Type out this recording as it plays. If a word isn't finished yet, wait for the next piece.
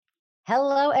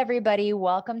Hello, everybody.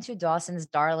 Welcome to Dawson's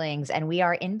Darlings. And we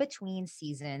are in between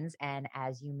seasons. And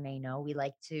as you may know, we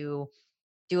like to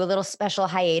do a little special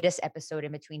hiatus episode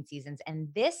in between seasons. And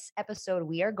this episode,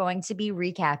 we are going to be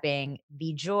recapping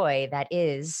the joy that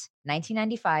is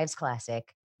 1995's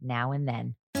classic, Now and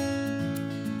Then.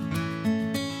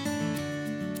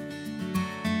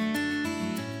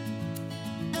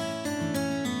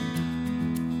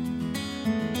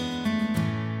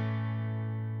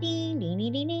 Ding, ding,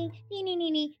 ding, ding, ding, ding, ding,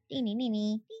 ding, ding, ding, ding, ding,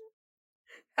 ding.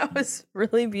 That was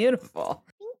really beautiful.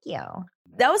 Thank you. Yeah,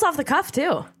 That was off the cuff too.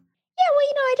 well,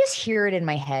 I just hear it in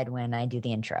my head when I do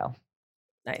the intro.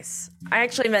 Nice. I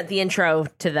actually meant the intro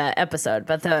to the episode,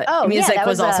 but the Oh, yeah, music that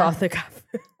was was, also off the cuff.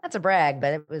 That's a brag,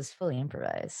 but it was fully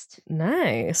improvised.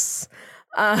 Nice.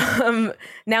 Now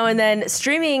and Then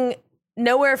streaming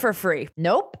nowhere for free.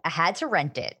 Nope, I had to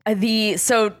rent it.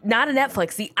 So not a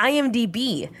Netflix, the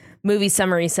IMDb movie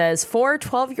summary says 4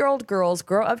 12-year-old girls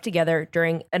grow up together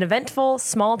during an eventful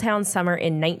small town summer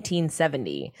in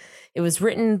 1970. It was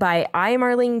written by I.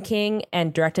 Marlene King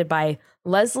and directed by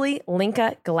Leslie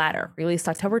Linka Glatter, released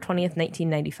October 20th,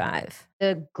 1995.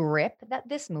 The grip that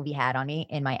this movie had on me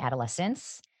in my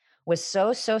adolescence was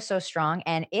so strong,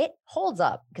 and it holds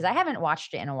up because I haven't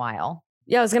watched it in a while.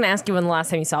 Yeah, I was going to ask you when the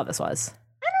last time you saw this was.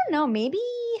 I don't know, maybe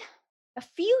a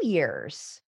few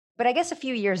years, but I guess a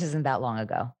few years isn't that long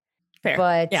ago. Fair.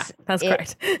 But yeah, that's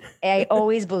correct. I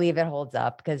always believe it holds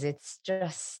up because it's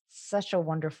just such a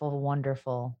wonderful,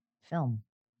 wonderful film.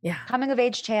 Yeah. Coming of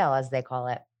age tale, as they call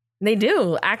it. They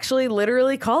do actually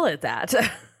literally call it that.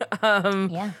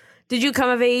 Yeah. Did you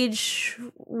come of age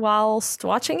whilst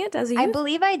watching it as a youth? I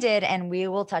believe I did, and we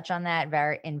will touch on that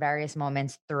in various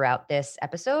moments throughout this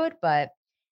episode. But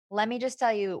let me just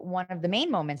tell you one of the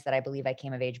main moments that I believe I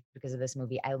came of age because of this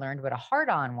movie. I learned what a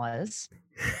hard-on was.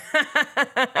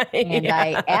 And Yeah.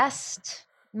 I asked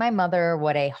my mother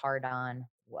what a hard-on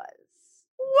was.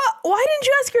 What? Why didn't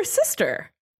you ask your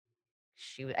sister?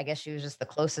 I guess she was just the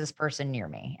closest person near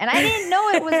me. And I didn't know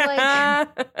it was like a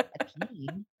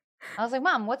teen. I was like,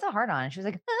 Mom, what's a hard-on? And she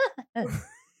was like,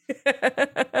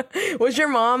 Was your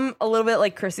mom a little bit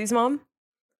like Chrissy's mom?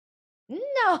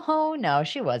 No,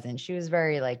 she wasn't. She was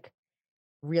very like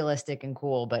realistic and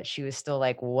cool, but she was still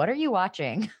like, what are you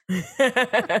watching?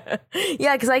 Yeah,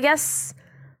 because I guess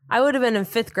I would have been in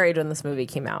 5th grade when this movie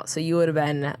came out. So you would have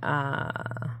been,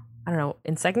 I don't know,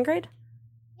 in 2nd grade?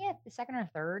 Yeah, the second or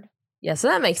third. Yeah, so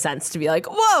that makes sense to be like,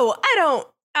 whoa, I don't,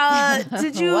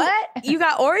 did you, What? You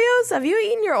got Oreos? Have you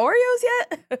eaten your Oreos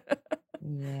yet?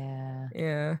 Yeah.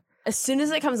 Yeah. As soon as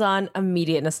it comes on,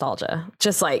 immediate nostalgia.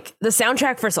 Just like the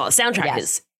soundtrack, first of all, the soundtrack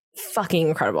is fucking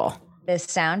incredible. The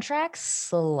soundtrack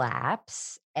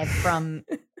slaps. And from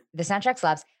the soundtrack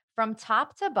slaps from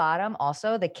top to bottom.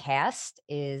 Also, the cast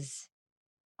is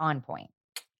on point.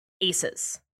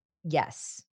 Aces.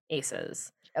 Yes.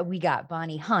 Aces. We got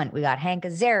Bonnie Hunt, we got Hank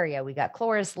Azaria, we got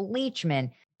Cloris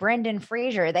Leachman, Brendan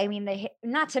Fraser. I mean,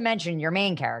 not to mention your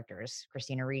main characters,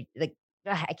 Christina Reed. Like,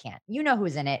 I can't. You know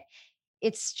who's in it.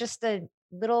 It's just a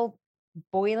little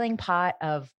boiling pot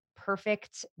of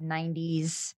perfect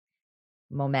 90s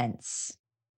moments.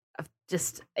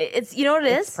 Just, it's, you know what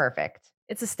It's is? perfect.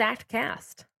 It's a stacked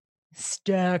cast.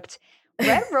 Stacked.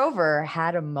 Red Rover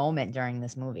had a moment during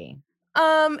this movie.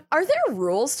 Are there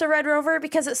rules to Red Rover?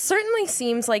 Because it certainly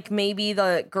seems like maybe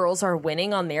the girls are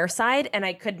winning on their side, and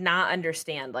I could not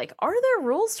understand. Like, are there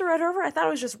rules to Red Rover? I thought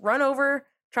it was just run over,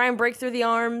 try and break through the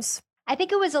arms. I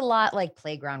think it was a lot like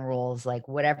playground rules, like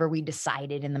whatever we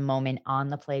decided in the moment on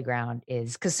the playground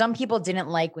is because some people didn't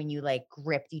like when you like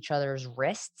gripped each other's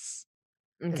wrists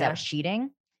because that was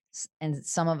cheating. And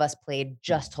some of us played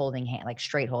just holding like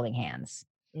straight holding hands.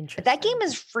 But that game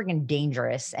is freaking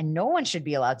dangerous and no one should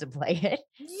be allowed to play it.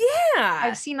 Yeah.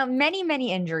 I've seen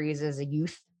many injuries as a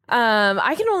youth.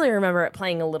 I can only remember it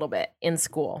playing a little bit in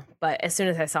school, but as soon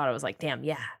as I saw it, I was like, damn,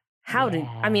 yeah.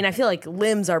 I feel like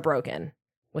limbs are broken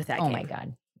with that game. Oh my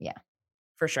God. Yeah.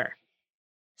 For sure.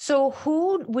 So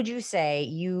who would you say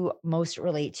you most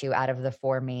relate to out of the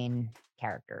 4 main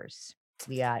characters?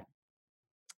 We got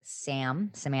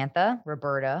Sam, Samantha,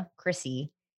 Roberta,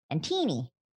 Chrissy, and Teeny.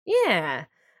 Yeah.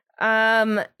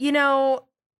 I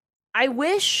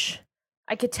wish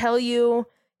I could tell you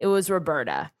it was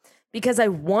Roberta because I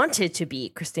wanted to be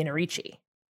Christina Ricci.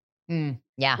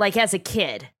 Yeah. Like as a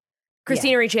kid.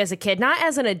 Christina Ricci as a kid, not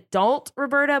as an adult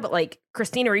Roberta, but like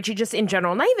Christina Ricci just in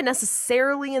general, not even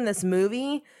necessarily in this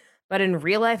movie, but in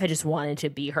real life, I just wanted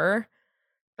to be her.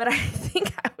 But I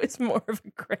think I was more of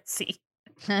a Chrissy.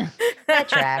 That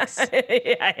tracks. That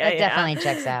definitely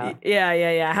checks out.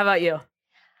 Yeah. How about you?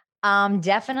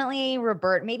 Definitely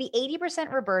Roberta, maybe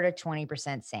 80% Roberta,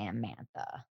 20%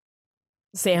 Samantha.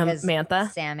 Samantha.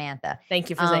 Samantha. Thank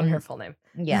you for saying her full name.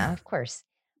 Yeah, of course.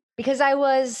 Because I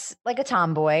was like a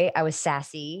tomboy. I was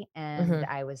sassy and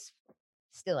I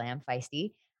still am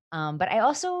feisty. But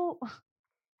I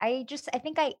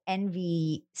think I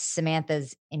envy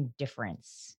Samantha's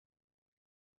indifference.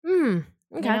 Okay.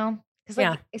 You know?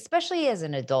 Because especially as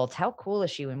an adult, how cool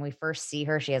is she when we first see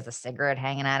her? She has a cigarette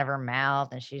hanging out of her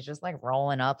mouth and she's just like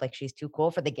rolling up like she's too cool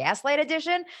for the Gaslight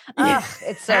edition. Ugh,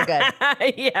 it's so good.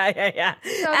 Yeah.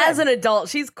 So as an adult,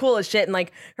 she's cool as shit. And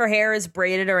like her hair is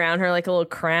braided around her like a little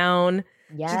crown.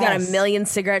 Yes. She's got a million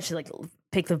cigarettes. She like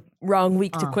picked the wrong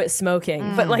week to quit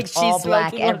smoking. But like she's all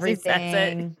black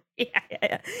everything.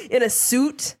 Yeah. In a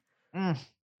suit.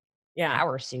 Yeah.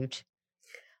 Power suit.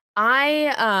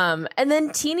 And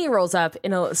then Teenie rolls up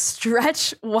in a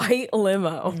stretch white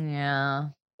limo. Yeah.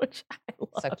 Which I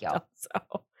love.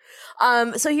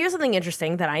 So here's something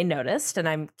interesting that I noticed, and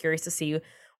I'm curious to see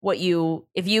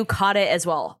if you caught it as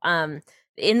well.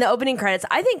 In the opening credits,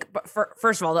 I think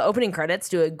first of all, the opening credits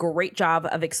do a great job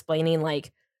of explaining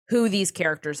like who these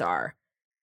characters are.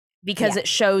 Because it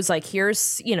shows like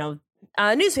here's,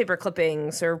 newspaper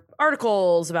clippings or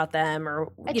articles about them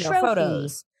or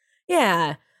photos.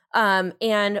 Yeah.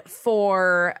 And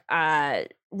for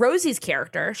Rosie's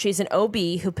character, she's an OB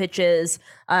who pitches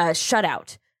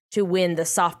shutout to win the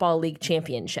softball league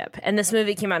championship. And this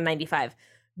movie came out in 95.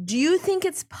 Do you think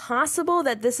it's possible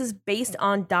that this is based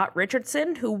on Dot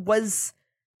Richardson, who was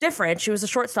different? She was a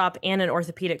shortstop and an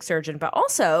orthopedic surgeon, but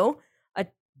also a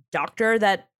doctor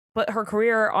that put her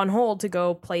career on hold to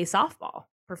go play softball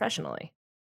professionally.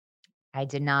 That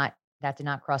did not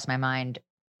cross my mind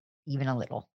even a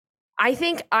little. I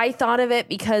think I thought of it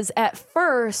because at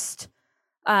first,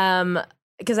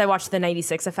 because I watched the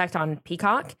 96 Effect on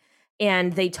Peacock,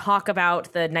 and they talk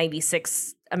about the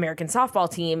 96 American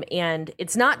softball team, and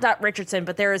it's not Dot Richardson,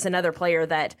 but there is another player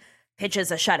that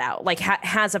pitches a shutout, like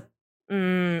has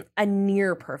a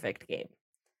near perfect game.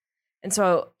 And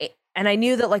so, and I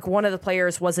knew that like one of the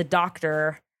players was a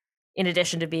doctor in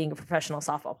addition to being a professional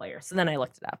softball player. So then I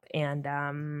looked it up,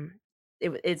 and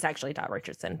it's actually Dot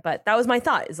Richardson. But that was my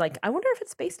thought, is like, I wonder if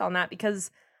it's based on that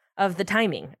because of the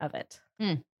timing of it.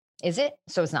 Is it?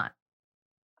 So it's not.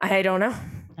 I don't know.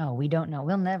 No, we don't know.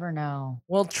 We'll never know.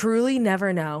 We'll truly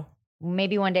never know.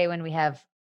 Maybe one day when we have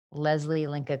Leslie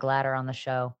Linka Glatter on the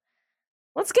show.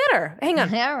 Let's get her. Hang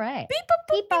on. All right. Beep,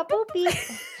 boop, boop, boop, beep.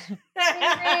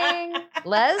 Ring, ring.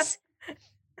 Les?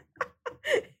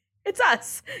 It's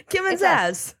us. Kim and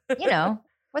Zaz.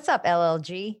 What's up,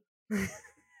 LLG?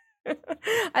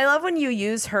 I love when you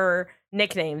use her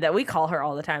nickname that we call her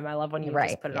all the time. I love when you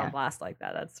just put it on blast like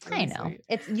that. That's really sweet.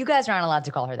 It's you guys aren't allowed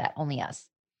to call her that. Only us.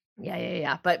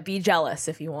 Yeah. But be jealous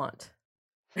if you want.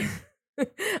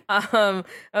 I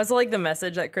also like the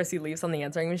message that Chrissy leaves on the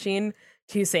answering machine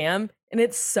to Sam, and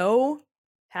it's so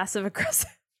passive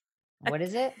aggressive. What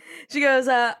is it? She goes,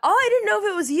 "Oh, I didn't know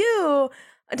if it was you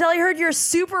until I heard your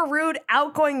super rude,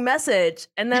 outgoing message,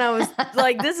 and then I was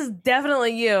like, this is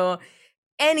definitely you."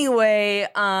 Anyway,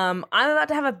 I'm about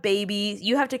to have a baby.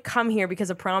 You have to come here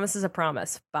because a promise is a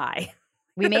promise. Bye.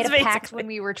 We made a pact when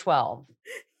we were 12.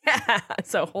 Yeah.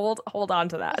 So hold on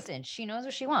to that. Listen, she knows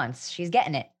what she wants. She's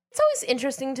getting it. It's always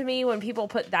interesting to me when people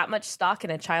put that much stock in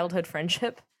a childhood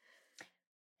friendship.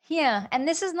 Yeah. And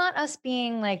this is not us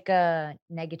being like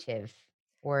negative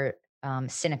or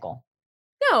cynical.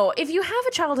 No, if you have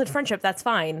a childhood friendship, that's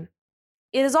fine.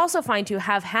 It is also fine to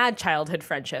have had childhood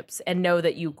friendships and know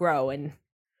that you grow and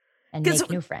make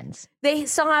new friends. They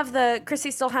still have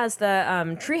Chrissy still has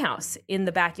the treehouse in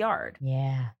the backyard.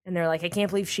 Yeah. And they're like, I can't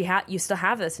believe you still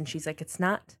have this. And she's like, it's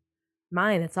not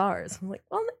mine, it's ours. I'm like,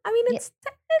 well, I mean, it's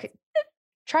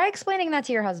try explaining that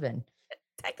to your husband.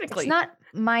 Technically. It's not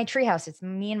my treehouse. It's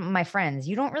me and my friends.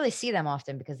 You don't really see them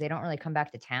often because they don't really come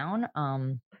back to town.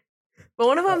 But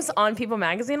one of them's on People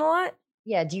Magazine a lot.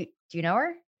 Yeah. Do you know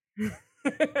her?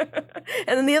 And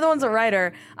then the other one's a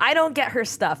writer. I don't get her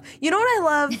stuff. You know what I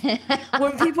love?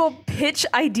 When people pitch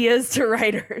ideas to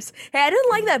writers. Hey, I didn't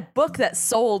like that book that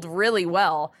sold really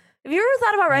well. Have you ever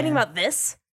thought about writing about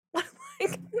this?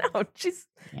 Like, no,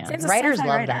 writers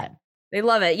love that. They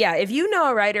love it. Yeah. If you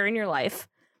know a writer in your life,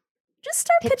 just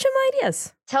start pitching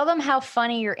ideas. Tell them how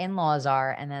funny your in-laws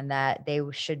are, and then that they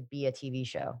should be a TV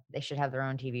show. They should have their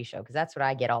own TV show, because that's what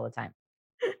I get all the time.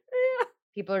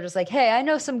 People are just like, hey, I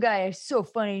know some guy who's so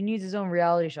funny, he needs his own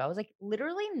reality show. I was like,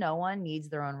 literally no one needs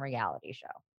their own reality show.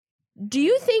 Do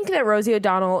you think that Rosie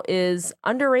O'Donnell is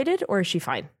underrated, or is she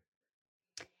fine?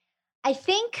 I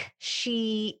think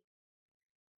she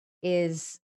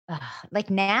is like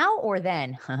now or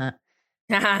then.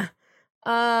 Because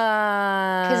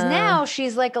now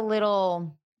she's like a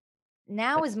little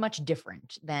now is much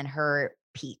different than her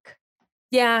peak.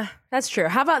 Yeah, that's true.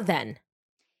 How about then?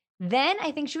 Then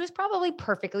I think she was probably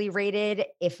perfectly rated,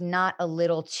 if not a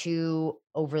little too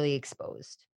overly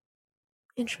exposed.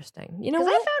 Interesting. You know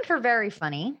Because I what? found her very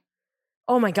funny.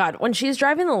 Oh my God. When she's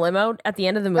driving the limo at the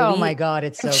end of the movie. Oh my God,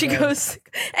 it's so she good. goes,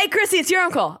 "Hey, Chrissy, it's your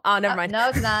uncle." Oh, never mind. No,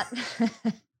 it's not.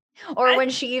 Or when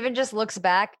she even just looks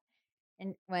back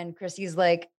and when Chrissy's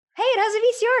like, "Hey, it has a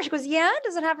VCR." She goes, "Yeah,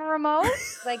 does it have a remote?"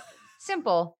 Like,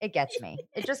 simple. It gets me.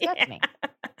 It just gets me.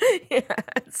 Yeah,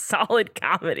 it's solid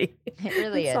comedy. It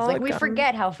really is. Like, we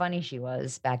forget how funny she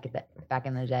was back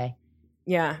in the day.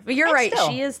 Yeah, but you're And right. still.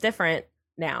 She is different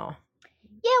now.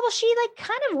 Yeah, well, she like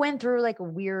kind of went through like a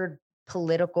weird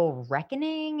political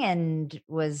reckoning and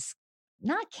was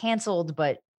not canceled,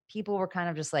 but people were kind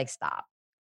of just like, stop.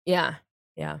 Yeah.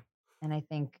 Yeah. And I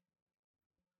think,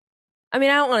 I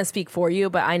mean, I don't want to speak for you,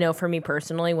 but I know for me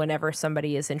personally, whenever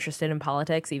somebody is interested in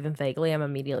politics, even vaguely, I'm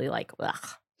immediately like, ugh.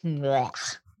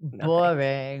 blech,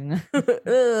 boring.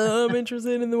 I'm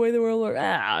interested in the way the world works.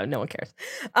 No one cares.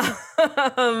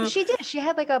 She did. She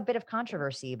had like a bit of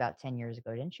controversy about 10 years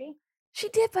ago, didn't she? She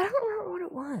did, but I don't remember what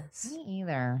it was. Me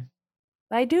either.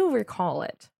 But I do recall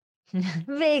it.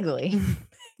 Vaguely.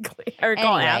 I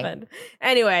recall it happened.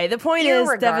 Anyway, the point is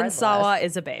Devon Sawa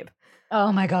is a babe.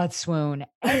 Oh my God, swoon.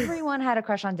 Everyone had a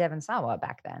crush on Devon Sawa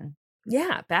back then.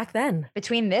 Yeah, back then.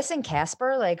 Between this and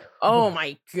Casper, like. Oh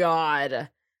my God.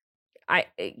 I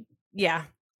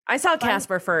saw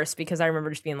Casper first because I remember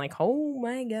just being like, oh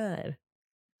my God.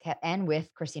 And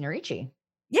with Christina Ricci.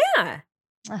 Yeah.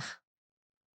 Ugh.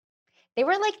 They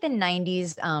were like the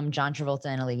 90s John Travolta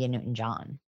and Olivia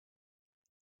Newton-John.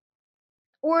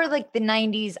 Or like the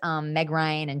 90s Meg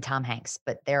Ryan and Tom Hanks,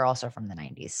 but they're also from the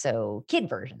 90s. So kid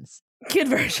versions. Kid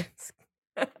versions.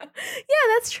 Yeah,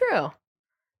 that's true.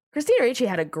 Christina Ricci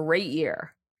had a great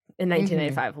year in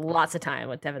 1995. Lots of time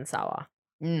with Devon Sawa.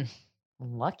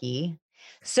 Lucky.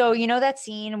 So you know that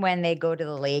scene when they go to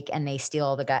the lake and they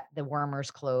steal the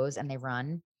wormer's clothes and they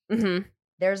run? Mm-hmm.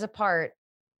 There's a part,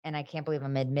 and I can't believe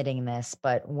I'm admitting this,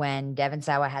 but when Devon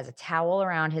Sawa has a towel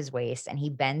around his waist and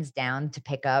he bends down to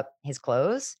pick up his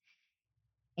clothes,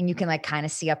 and you can like kind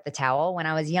of see up the towel. When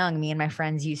I was young, me and my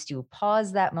friends used to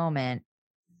pause that moment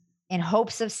in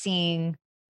hopes of seeing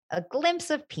a glimpse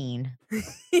of peen.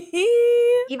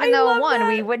 Even though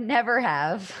we would never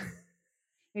have.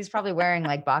 He's probably wearing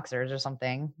like boxers or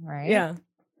something, right? Yeah.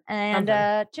 And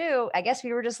two, I guess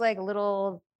we were just like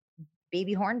little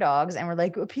baby horn dogs and we're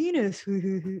like, a penis.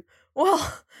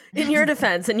 Well, in your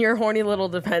defense, in your horny little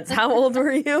defense, how old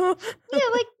were you? Yeah,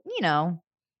 like,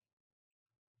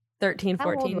 13, 14. How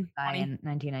old was I in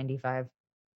 1995?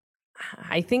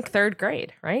 I think third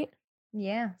grade, right?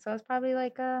 Yeah. So it's probably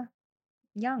like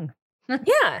young.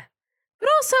 Yeah. But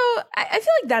also, I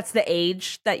feel like that's the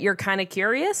age that you're kind of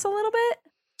curious a little bit.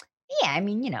 Yeah, I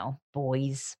mean,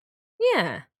 boys.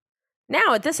 Yeah.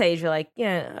 Now at this age, you're like,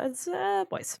 yeah, it's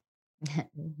boys.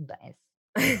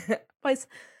 Boys.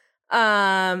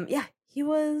 Yeah, he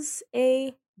was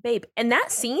a babe. And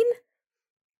that scene,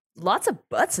 lots of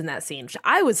butts in that scene.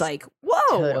 I was like,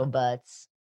 whoa. Total butts.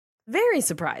 Very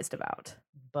surprised about.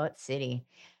 Butt City.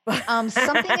 Something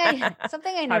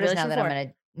I noticed now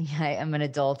that I'm an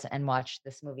adult and watch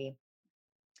this movie.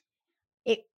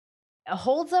 It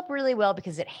holds up really well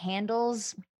because it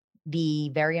handles the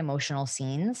very emotional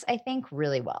scenes, I think,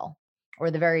 really well,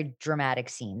 or the very dramatic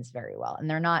scenes very well. And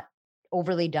they're not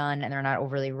overly done and they're not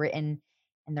overly written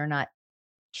and they're not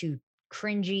too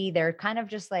cringy. They're kind of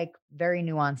just like very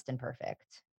nuanced and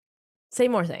perfect. Say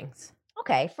more things.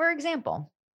 Okay. For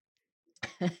example,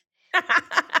 say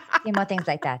more things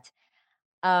like that.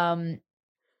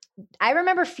 I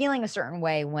remember feeling a certain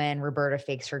way when Roberta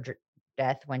fakes her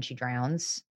death when she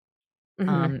drowns.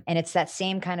 Mm-hmm. And it's that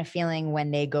same kind of feeling when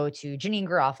they go to Janine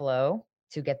Garofalo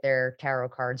to get their tarot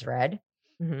cards read,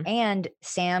 and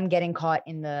Sam getting caught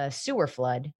in the sewer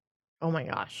flood. Oh my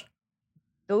gosh.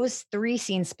 Those three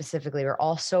scenes specifically are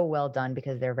all so well done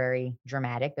because they're very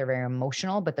dramatic, they're very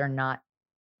emotional, but they're not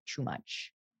too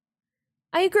much.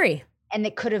 I agree. And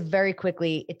it could have very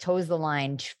quickly, it toes the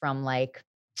line from like,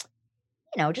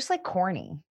 just like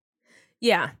corny.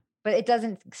 Yeah. But it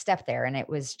doesn't step there. And I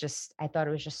thought it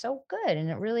was just so good.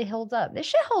 And it really holds up. This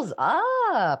shit holds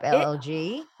up,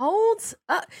 LLG. It holds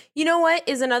up. You know what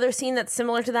is another scene that's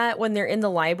similar to that? When they're in the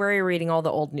library reading all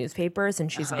the old newspapers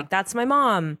and she's like, that's my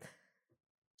mom.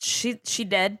 She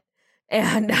dead.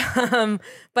 And,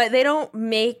 but they don't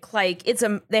make like,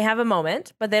 they have a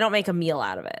moment, but they don't make a meal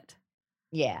out of it.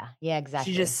 Yeah. Yeah,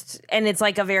 exactly. And it's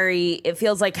like it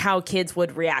feels like how kids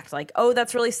would react. Like, oh,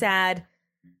 that's really sad.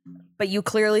 But you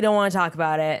clearly don't want to talk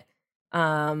about it.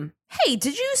 Hey,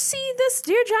 did you see this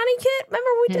Dear Johnny kit? Remember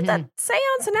we did that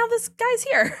seance and now this guy's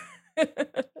here.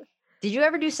 Did you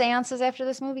ever do seances after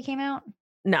this movie came out?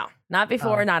 No, not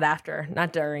before, not after,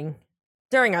 not during.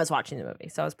 During I was watching the movie,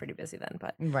 so I was pretty busy then.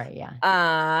 But right, yeah,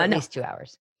 at no. least 2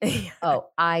 hours. Oh,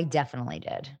 I definitely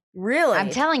did. Really? I'm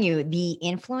telling you, the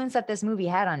influence that this movie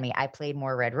had on me. I played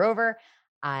more Red Rover.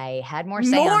 I had more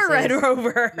seances. More Red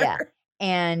Rover. Yeah,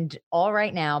 and All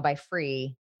Right Now by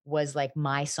Free was like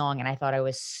my song, and I thought I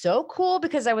was so cool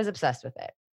because I was obsessed with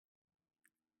it.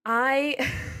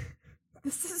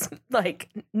 This is like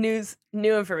new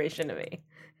information to me,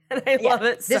 and I love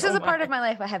it. This is a part of my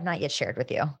life I have not yet shared with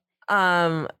you.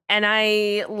 And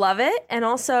I love it. And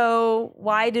also,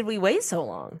 why did we wait so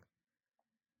long?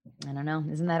 I don't know.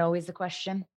 Isn't that always the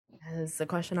question? That's the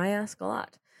question I ask a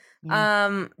lot.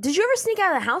 Yeah. Did you ever sneak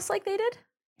out of the house like they did?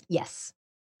 Yes.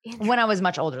 When I was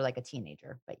much older, like a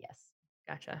teenager, but yes.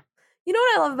 Gotcha. You know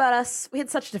what I love about us? We had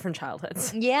such different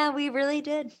childhoods. Yeah, we really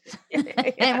did.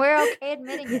 And we're okay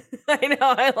admitting it. I know.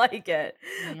 I like it.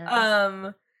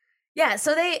 Yeah.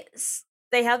 So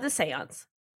they have the seance,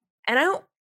 and I don't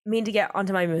mean to get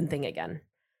onto my moon thing again,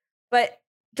 but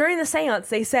during the seance,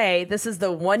 they say this is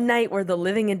the one night where the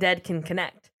living and dead can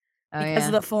connect because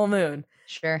of the full moon.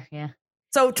 Sure. Yeah.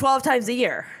 So 12 times a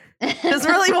year. Just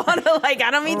really want to I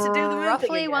don't mean to do the moon roughly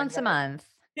thing again, once a month.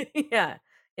 Yeah.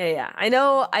 I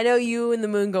know you and the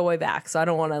moon go way back, so I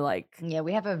don't want to Yeah,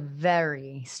 we have a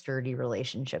very sturdy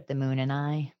relationship, the moon and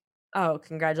I. Oh,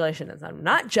 congratulations. I'm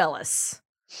not jealous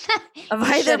of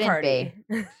either party.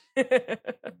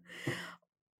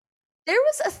 There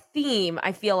was a theme,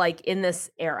 I feel like, in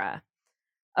this era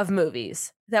of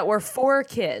movies that were for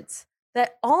kids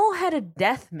that all had a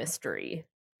death mystery.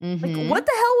 Mm-hmm. Like, what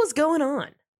the hell was going on?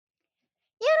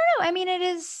 Yeah, I don't know. I mean, it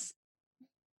is,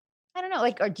 I don't know.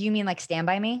 Like, or do you mean like Stand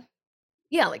By Me?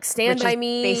 Yeah, like Stand By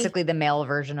Me. Basically the male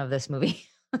version of this movie.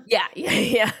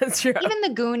 Yeah, that's true. Even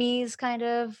the Goonies kind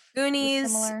of.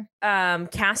 Goonies, similar.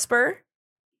 Casper.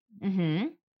 Mm-hmm.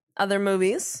 Other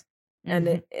movies.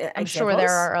 And I'm sure there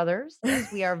are others.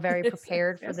 Yes, we are very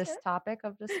prepared for this topic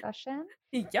of discussion.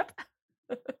 Yep.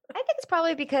 I think it's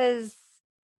probably because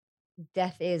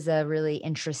death is a really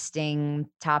interesting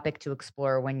topic to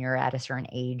explore when you're at a certain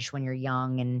age, when you're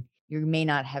young, and you may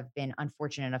not have been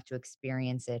unfortunate enough to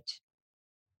experience it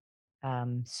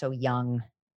so young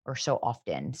or so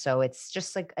often. So it's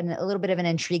just like a little bit of an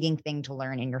intriguing thing to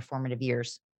learn in your formative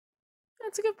years.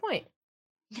 That's a good point.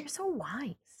 You're so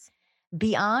wise.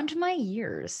 Beyond my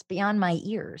ears.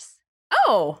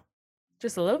 Oh,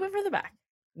 just a little bit further back.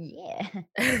 Yeah.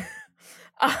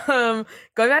 Going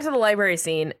back to the library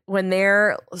scene when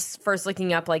they're first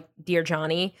looking up like Dear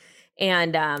Johnny,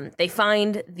 and they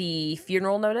find the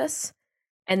funeral notice,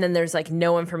 and then there's like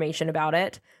no information about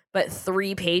it, but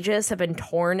 3 pages have been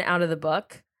torn out of the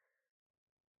book.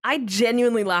 I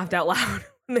genuinely laughed out loud.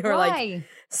 They were like,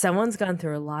 someone's gone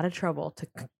through a lot of trouble to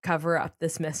cover up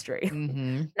this mystery.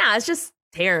 Mm-hmm. Nah, it's just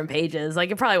tearing pages.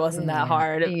 Like, it probably wasn't that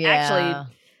hard. Actually,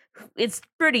 it's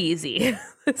pretty easy.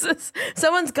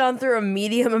 Someone's gone through a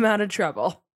medium amount of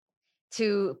trouble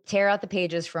to tear out the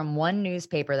pages from one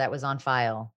newspaper that was on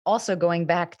file. Also, going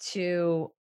back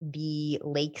to the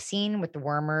lake scene with the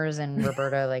wormers and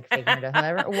Roberta like figuring it out.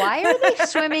 Whoever. Why are they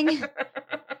swimming?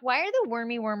 Why are the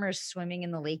wormers swimming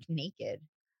in the lake naked?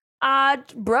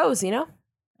 Bros, you know.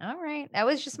 All right. That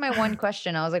was just my one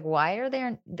question. I was like, why are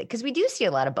there? Because we do see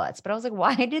a lot of butts, but I was like,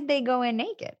 why did they go in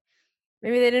naked?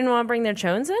 Maybe they didn't want to bring their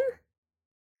chones in?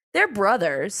 They're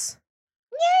brothers.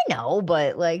 Yeah, I know,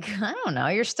 but like, I don't know.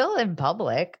 You're still in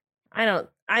public.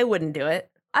 I wouldn't do it.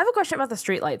 I have a question about the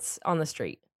streetlights on the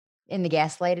street. In the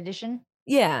Gaslight edition?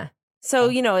 Yeah. So,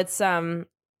 you know, it's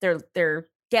they're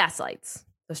gas lights,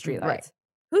 the streetlights. Right.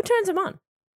 Who turns them on?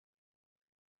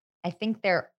 I think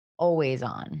they're always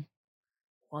on.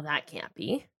 Well, that can't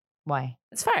be. Why?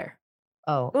 It's fire.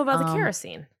 Oh. What about the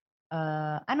kerosene?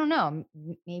 I don't know.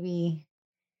 Maybe.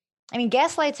 I mean,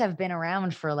 gas lights have been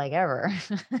around for like ever.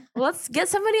 Well, let's get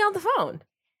somebody on the phone.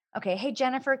 Okay. Hey,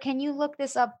 Jennifer, can you look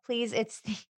this up, please? It's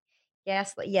the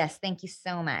gaslight. Yes. Thank you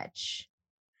so much.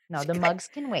 No, the mugs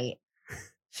can wait.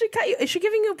 Is she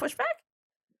giving you a pushback?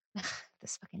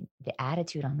 The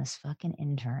attitude on this fucking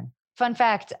intern. Fun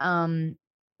fact.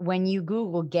 When you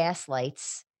Google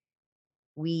gaslights,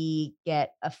 we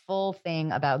get a full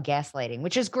thing about gaslighting,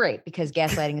 which is great because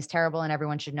gaslighting is terrible and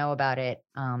everyone should know about it.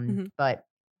 But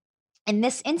in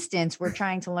this instance, we're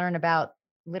trying to learn about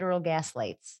literal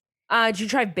gaslights. Did you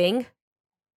try Bing?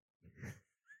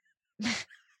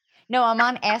 No, I'm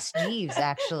on Ask Jeeves,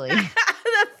 actually.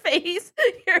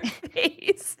 Your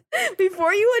face.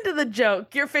 Before you went to the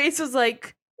joke, your face was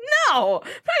like, No,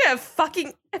 I'm not gonna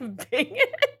fucking Bing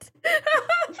it.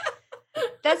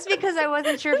 That's because I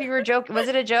wasn't sure if you were joking. Was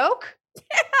it a joke?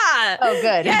 Yeah. Oh,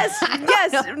 good. Yes.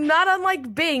 Not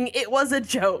unlike Bing, it was a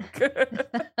joke.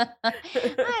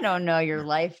 I don't know your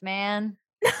life, man.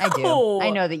 I do. I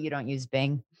No. know that you don't use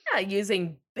Bing. Not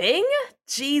using Bing?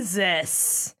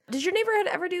 Jesus. Did your neighborhood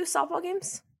ever do softball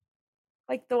games?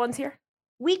 Like the ones here?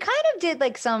 We kind of did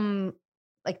like some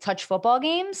like touch football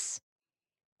games,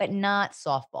 but not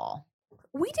softball.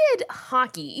 We did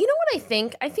hockey. You know what I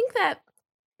think? I think that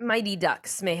Mighty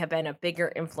Ducks may have been a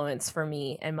bigger influence for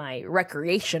me in my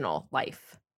recreational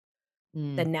life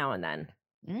than Now and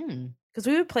Then. Because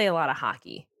we would play a lot of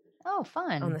hockey. Oh,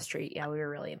 fun. On the street. Yeah, we were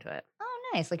really into it. Oh,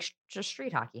 nice. Like just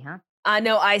street hockey, huh?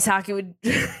 No, ice hockey would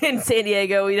in San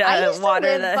Diego. We'd I used water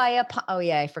to live by a oh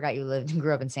yeah, I forgot you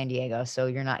grew up in San Diego, so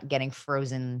you're not getting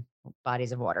frozen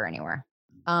bodies of water anywhere.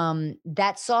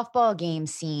 That softball game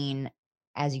scene,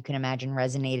 as you can imagine,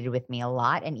 resonated with me a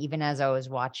lot. And even as I was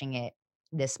watching it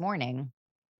this morning,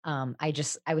 I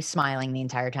was smiling the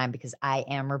entire time because I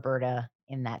am Roberta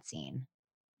in that scene.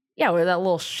 Yeah, where that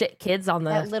little shit kid's on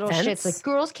the that little fence. shit's like,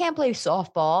 girls can't play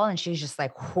softball, and she's just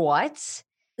like, what?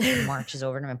 Marches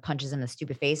over to him and punches him in the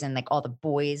stupid face, and like all the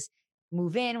boys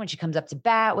move in when she comes up to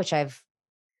bat, which I've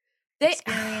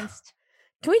experienced.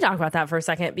 Can we talk about that for a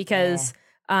second? Because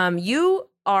you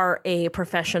are a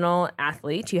professional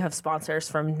athlete. You have sponsors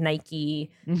from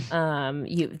Nike.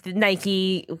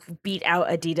 Nike beat out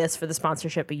Adidas for the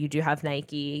sponsorship, but you do have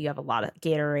Nike. You have a lot of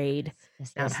Gatorade.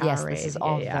 Yes, this is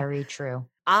all very true.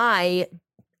 I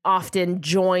often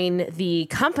join the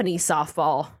company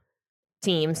softball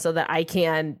team so that I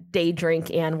can day drink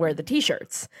and wear the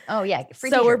t-shirts. Oh yeah, free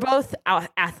so t-shirts. We're both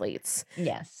athletes.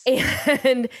 Yes.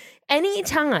 And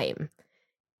anytime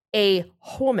a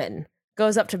woman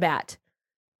goes up to bat,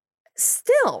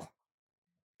 still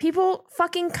people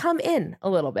fucking come in a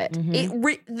little bit.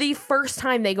 The first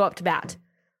time they go up to bat.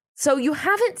 So you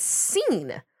haven't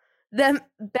seen them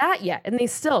bat yet, and they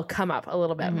still come up a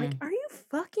little bit. I'm like, are you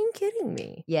fucking kidding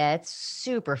me? Yeah, it's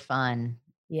super fun.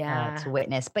 Yeah, to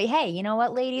witness. But hey, you know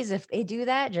what, ladies? If they do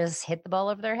that, just hit the ball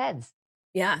over their heads.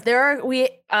 Yeah, we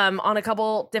on a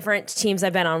couple different teams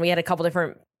I've been on, we had a couple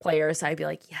different players. I'd be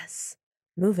like, yes,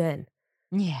 move in.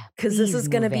 Yeah, because this is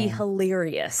going to be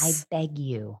hilarious. I beg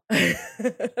you.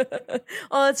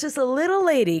 Oh, it's just a little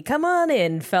lady. Come on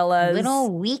in, fellas.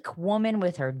 Little weak woman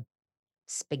with her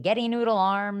spaghetti noodle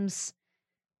arms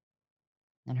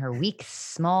and her weak,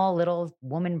 small little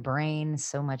woman brain,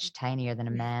 so much tinier than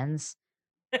a man's.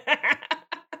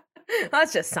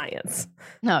 That's just science.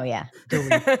 Oh yeah.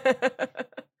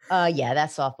 Yeah, that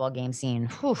softball game scene.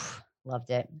 Whew, loved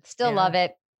it. Still love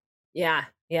it. Yeah.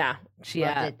 She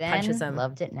loved it then, punches him.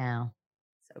 Loved it now.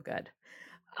 So good.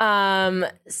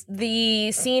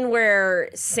 The scene where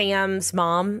Sam's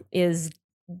mom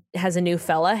has a new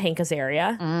fella, Hank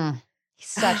Azaria. He's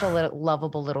such a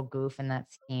lovable little goof in that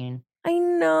scene. I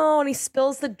know, and he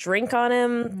spills the drink on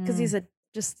him because he's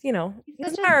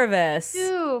he's nervous.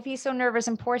 Dude, he's so nervous,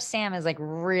 and poor Sam is like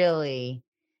really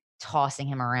tossing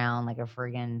him around like a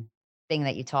friggin' thing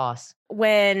that you toss.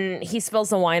 When he spills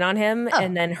the wine on him,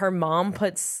 and then her mom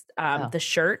puts the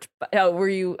shirt. Were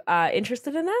you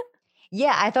interested in that?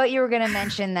 Yeah, I thought you were going to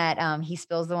mention that he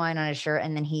spills the wine on his shirt,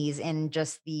 and then he's in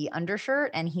just the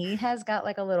undershirt, and he has got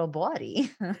like a little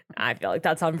body. I feel like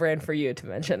that's on brand for you to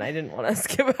mention. I didn't want to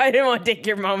skip. I didn't want to take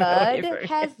your moment away from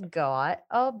has got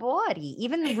a body.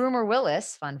 Even Rumor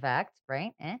Willis, fun fact,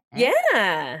 right?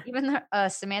 Yeah. Even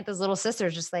Samantha's little sister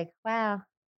is just like, wow,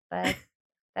 but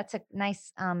that's a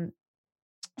nice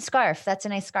scarf. That's a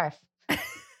nice scarf.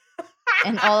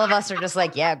 And all of us are just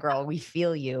like, yeah, girl, we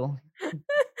feel you.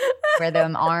 Where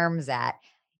them arms at.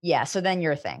 Yeah, so then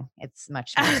your thing. It's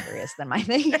much more serious than my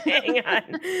thing.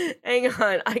 Hang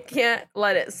on. I can't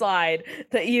let it slide.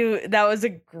 That was a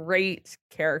great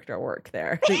character work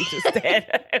there that you just did.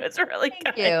 It was really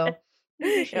good.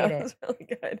 Thank you. It was really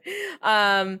good.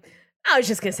 I was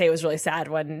just gonna say it was really sad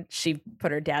when she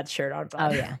put her dad's shirt on.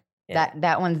 Oh yeah.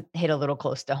 That one hit a little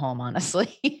close to home,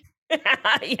 honestly.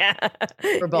 Yeah.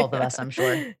 For both of us, I'm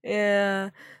sure. Yeah.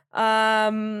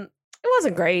 It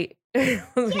wasn't great. No,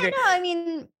 I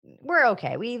mean, we're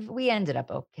okay. We ended up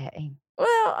okay. Well,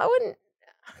 I wouldn't.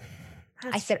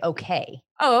 I said okay.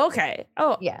 Oh, okay.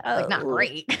 Oh, yeah, like not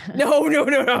great. No.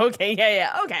 Okay,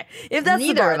 yeah. Okay, if that's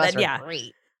neither the bar, of us then are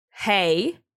great.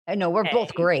 Hey, I know we're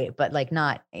both great, but like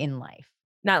not in life.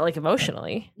 Not like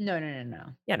emotionally. No.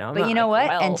 Yeah, no. But you know what?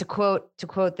 Well. And to quote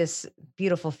this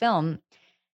beautiful film,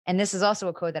 and this is also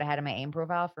a quote that I had in my AIM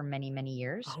profile for many, many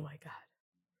years. Oh my God.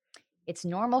 It's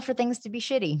normal for things to be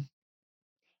shitty.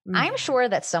 I'm sure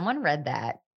that someone read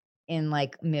that in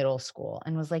like middle school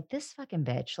and was like, this fucking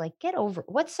bitch, like, get over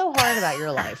what's so hard about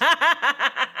your life?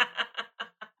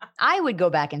 I would go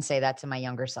back and say that to my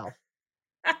younger self.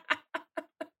 I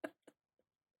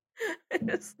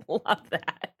just love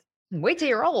that. Wait till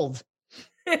you're old.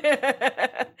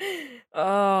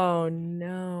 Oh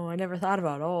no, I never thought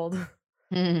about old.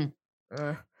 Mhm.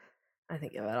 I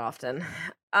think of it often.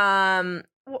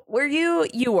 Were you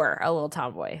were a little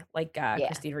tomboy like Yeah,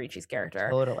 Christine Ricci's character?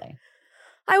 totally.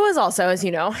 I was also, as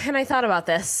you know, and I thought about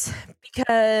this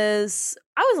because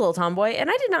I was a little tomboy and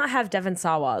I did not have Devon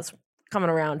Sawa's coming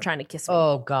around trying to kiss me.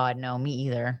 Oh God, no, me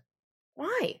either.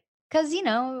 Why? Because it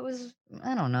was,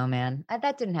 I don't know, man.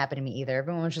 That didn't happen to me either.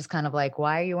 Everyone was just kind of like,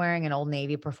 why are you wearing an Old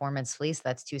Navy performance fleece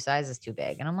that's 2 sizes too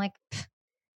big? And I'm like,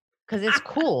 because it's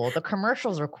cool. The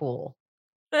commercials are cool.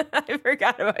 I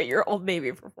forgot about your Old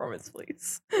Navy performance,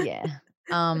 please. Yeah.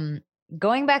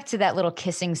 Going back to that little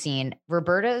kissing scene,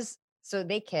 Roberta's, so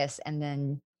they kiss and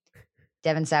then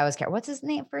Devon Sawa's character, what's his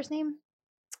name? First name?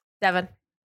 Devon.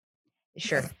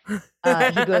 Sure.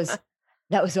 He goes,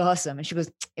 that was awesome. And she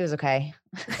goes, it was okay.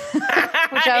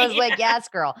 Which I was like, yes,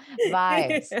 girl.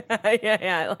 Vibes.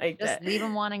 Yeah, I like Just that. leave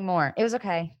him wanting more. It was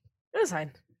okay. It was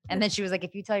fine. And then she was like,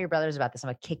 if you tell your brothers about this, I'm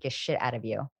going to kick his shit out of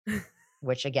you.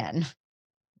 Which again,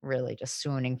 really just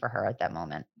swooning for her at that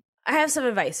moment. I have some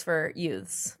advice for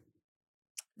youths.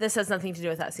 This has nothing to do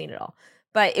with that scene at all.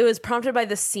 But it was prompted by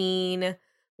the scene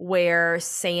where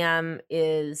Sam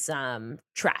is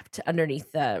trapped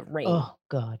underneath the rain. Oh,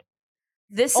 God.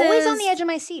 This Always is on the edge of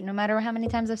my seat, no matter how many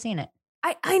times I've seen it.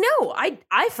 I know.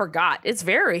 I forgot. It's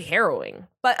very harrowing,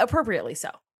 but appropriately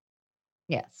so.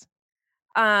 Yes.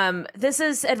 This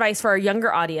is advice for our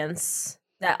younger audience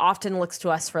that often looks to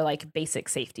us for like basic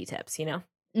safety tips, you know?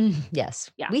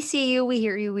 Yes. Yeah. We see you, we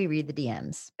hear you, we read the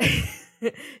DMs.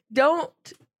 Don't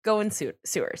go in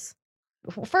sewers.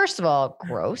 First of all,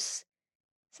 gross.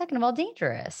 Second of all,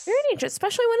 dangerous. Very dangerous,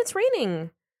 especially when it's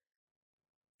raining.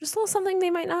 Just a little something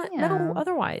they might not know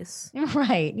otherwise.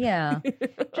 Right. Yeah.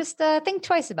 Just think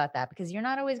twice about that because you're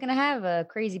not always going to have a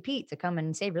Crazy Pete to come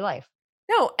and save your life.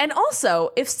 No. And also,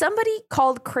 if somebody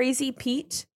called Crazy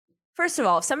Pete, first of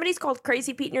all, if somebody's called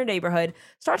Crazy Pete in your neighborhood,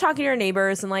 start talking to your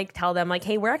neighbors and like tell them like,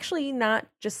 hey, we're actually not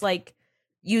just like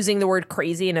using the word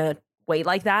crazy in a way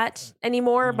like that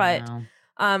anymore. But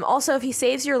also, if he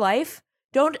saves your life,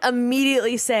 don't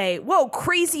immediately say, whoa,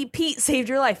 Crazy Pete saved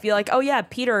your life. Be like, oh yeah,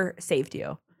 Peter saved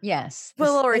you. Yes. Put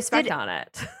a little respect on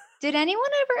it. Did anyone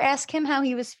ever ask him how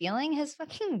he was feeling? His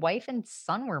fucking wife and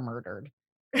son were murdered.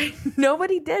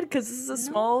 Nobody did because this is a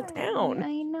small town.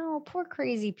 I know. Poor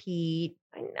Crazy Pete.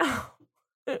 I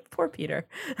know. Poor Peter.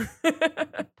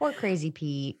 Poor Crazy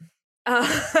Pete.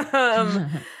 The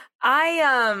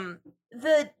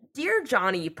Dear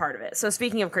Johnny part of it. So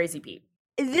speaking of Crazy Pete,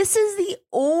 this is the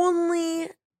only,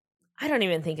 I don't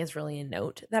even think it's really a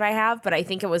note that I have, but I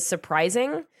think it was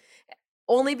surprising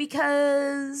only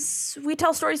because we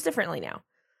tell stories differently now.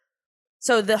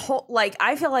 So the whole, like,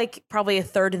 I feel like probably a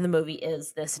third of the movie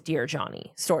is this Dear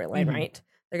Johnny storyline, right?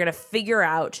 They're going to figure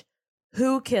out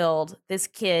who killed this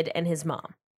kid and his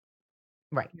mom.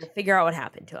 Right. Figure out what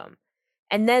happened to him.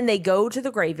 And then they go to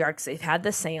the graveyard because they've had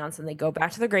this seance, and they go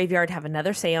back to the graveyard, have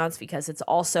another seance because it's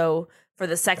also, for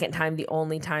the second time, the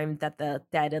only time that the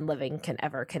dead and living can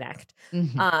ever connect.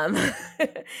 And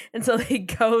so they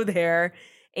go there,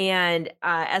 and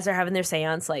as they're having their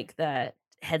seance, like the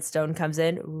headstone comes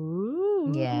in.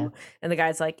 Ooh. Yeah. And the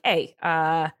guy's like, hey,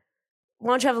 why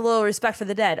don't you have a little respect for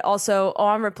the dead? Also,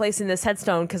 I'm replacing this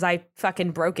headstone because I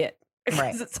fucking broke it.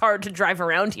 Because it's hard to drive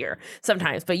around here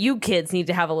sometimes, but you kids need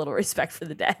to have a little respect for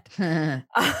the dead.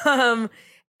 And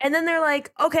then they're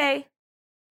like, okay,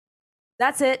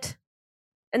 that's it.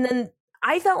 And then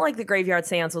I felt like the graveyard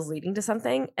seance was leading to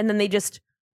something, and then they just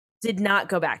did not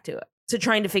go back to it, to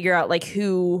trying to figure out like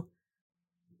who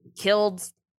killed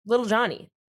little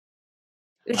Johnny.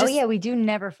 We do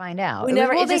never find out.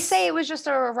 They say it was just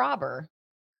a robber,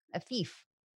 a thief.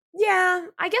 Yeah,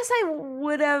 I guess I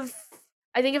would have.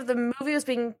 I think if the movie was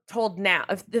being told now,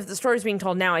 if the story is being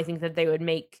told now, I think that they would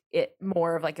make it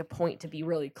more of like a point to be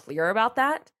really clear about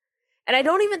that. And I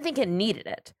don't even think it needed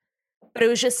it. But it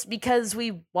was just because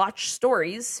we watch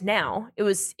stories now, it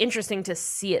was interesting to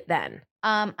see it then.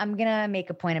 I'm going to make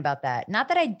a point about that. Not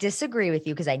that I disagree with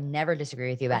you, because I never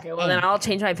disagree with you about it. Okay, well, then I'll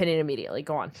change my opinion immediately.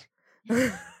 Go on.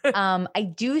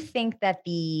 I do think that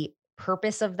the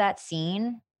purpose of that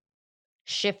scene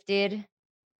shifted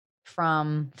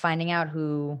from finding out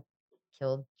who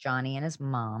killed Johnny and his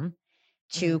mom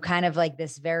to kind of like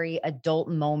this very adult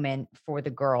moment for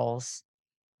the girls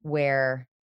where,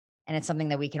 and it's something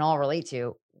that we can all relate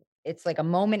to, it's like a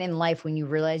moment in life when you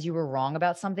realize you were wrong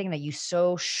about something that you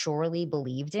so surely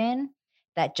believed in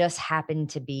that just happened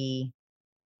to be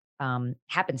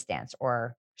happenstance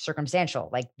or circumstantial.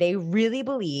 Like they really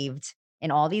believed in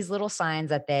all these little signs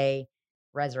that they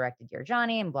resurrected your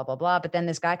Johnny and blah, blah, blah. But then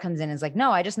this guy comes in and is like,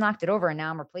 no, I just knocked it over and now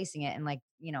I'm replacing it. And like,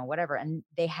 whatever. And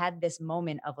they had this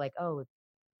moment of like, oh,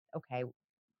 okay,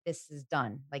 this is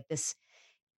done. Like this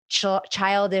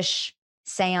childish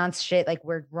seance shit. Like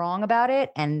we're wrong about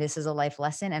it. And this is a life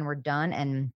lesson and we're done.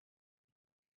 And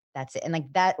that's it. And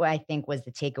like that, what I think was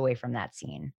the takeaway from that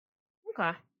scene.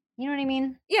 Okay. You know what I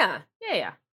mean? Yeah.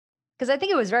 Yeah. Because I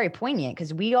think it was very poignant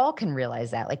because we all can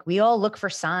realize that. Like we all look for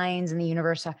signs in the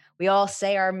universe. We all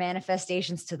say our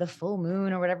manifestations to the full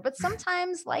moon or whatever. But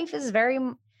sometimes life is very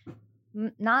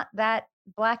not that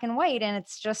black and white. And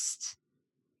it's just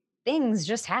things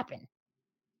just happen.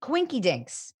 Quinky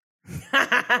dinks.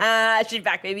 She's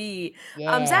back, baby.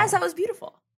 Yeah. Zaz, that was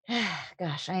beautiful.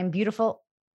 Gosh, I am beautiful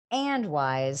and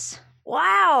wise.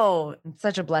 Wow. It's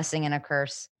such a blessing and a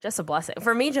curse. Just a blessing.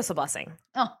 For me, just a blessing.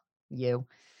 Oh, you.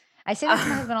 I say that to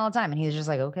my husband all the time, and he's just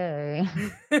like, okay.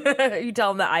 You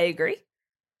tell him that I agree?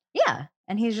 Yeah.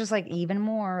 And he's just like, even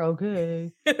more,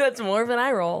 okay. That's more of an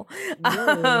eye roll.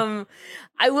 Yeah.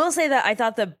 I will say that I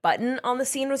thought the button on the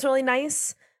scene was really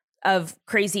nice of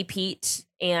Crazy Pete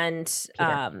and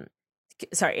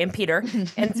Peter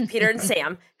and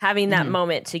Sam having that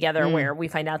moment together where we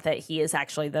find out that he is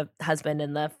actually the husband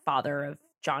and the father of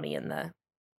Johnny and the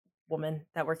woman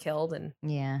that were killed. And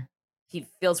yeah, he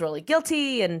feels really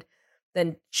guilty. And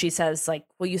then she says, like,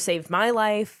 will you save my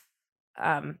life?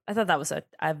 I thought that was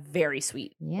a very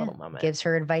sweet little moment. Gives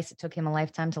her advice it took him a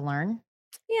lifetime to learn.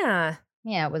 Yeah.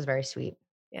 Yeah, it was very sweet.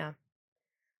 Yeah.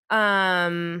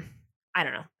 I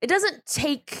don't know. It doesn't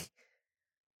take...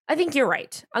 I think you're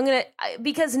right.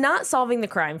 Because not solving the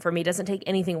crime for me doesn't take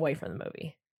anything away from the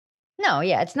movie. No,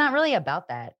 yeah, it's not really about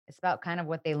that. It's about kind of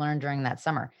what they learned during that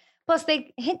summer. Plus,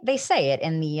 they say it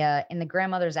in the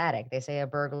grandmother's attic. They say a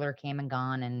burglar came and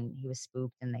gone, and he was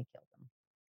spooked, and they killed him.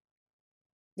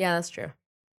 Yeah, that's true.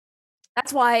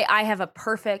 That's why I have a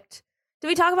perfect. Did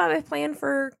we talk about my plan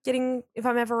for getting if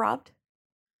I'm ever robbed?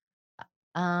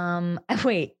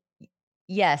 Wait.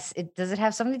 Yes. Does it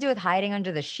have something to do with hiding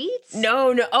under the sheets?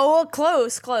 No. Oh,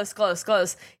 close.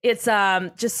 It's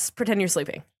just pretend you're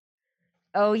sleeping.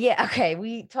 Oh yeah. Okay.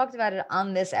 We talked about it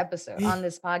on this episode, on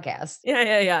this podcast.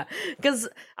 Yeah. Because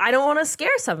I don't want to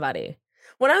scare somebody.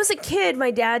 When I was a kid,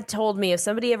 my dad told me if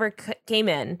somebody ever came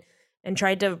in and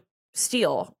tried to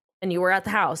steal and you were at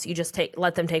the house, you just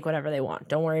let them take whatever they want.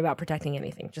 Don't worry about protecting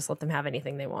anything. Just let them have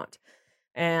anything they want.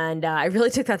 And I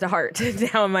really took that to heart.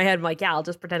 Now in my head, I'm like, yeah, I'll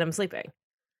just pretend I'm sleeping.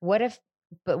 What if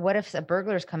a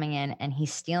burglar's coming in and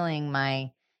he's stealing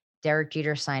my Derek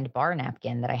Jeter signed bar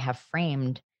napkin that I have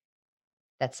framed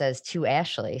that says to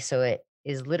Ashley? So it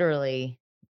is literally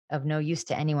of no use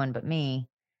to anyone but me.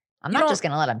 I'm not just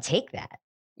going to let him take that.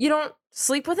 You don't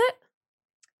sleep with it?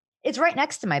 It's right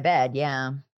next to my bed.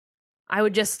 Yeah. I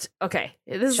would just, okay.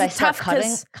 This Should is tough.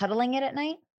 Cuddling it at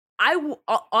night?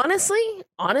 Honestly,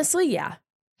 yeah.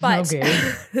 But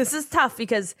this is tough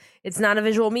because it's not a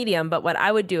visual medium. But what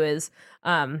I would do is,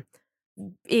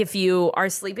 if you are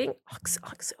sleeping,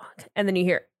 and then you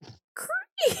hear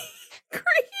creak,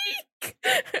 creak,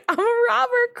 I'm a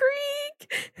robber,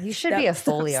 creak. You should be a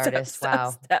Foley artist.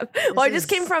 Wow. Well, I just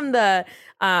came from the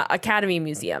Academy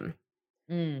Museum.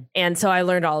 And so I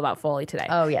learned all about Foley today.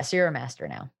 Oh, yeah. So you're a master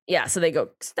now. Yeah. So they go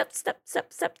step, step,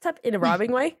 step, step, step in a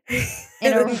robbing way.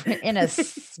 in a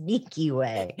sneaky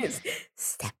way.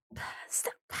 Step,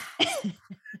 step.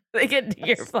 They get to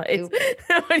your place.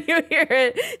 When you hear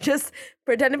it, just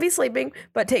pretend to be sleeping,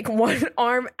 but take one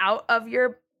arm out of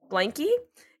your blankie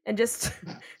and just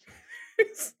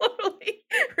slowly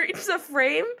reach the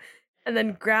frame and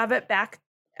then grab it back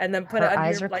and then put it under your blankie. Her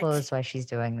eyes are closed while she's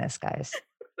doing this, guys.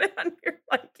 On your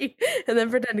blankie and then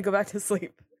pretend to go back to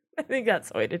sleep. I think that's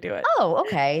the way to do it. Oh,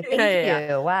 okay. Thank you.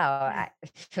 Yeah. Wow.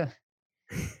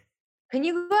 Can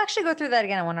you actually go through that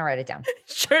again? I want to write it down.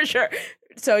 Sure.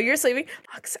 So you're sleeping,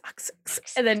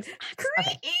 and then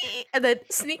and then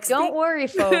sneak. Don't worry,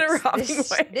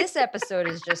 folks. This episode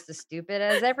is just as stupid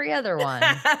as every other one.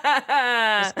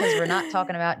 Just because we're not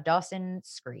talking about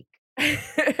Dawson's Creek.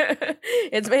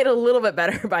 It's made a little bit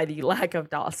better by the lack of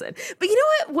Dawson. But you know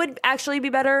what would actually be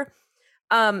better?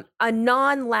 A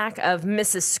non-lack of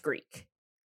Mrs. Skreek.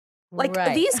 Like,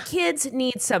 these kids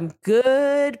need some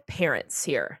good parents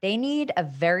here. They need a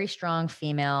very strong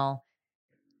female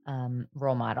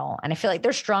role model. And I feel like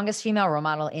their strongest female role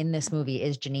model in this movie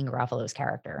is Janeane Garofalo's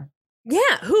character.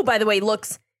 Yeah, who, by the way,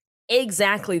 looks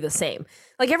exactly the same.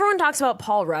 Like, everyone talks about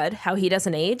Paul Rudd, how he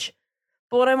doesn't age.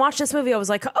 But when I watched this movie, I was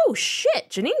like, oh shit,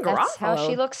 Janine Garofalo. That's how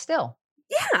she looks still.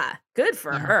 Yeah, good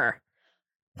for her.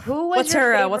 Who was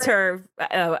your favorite? What's her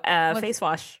face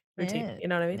wash routine? You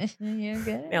know what I mean? You're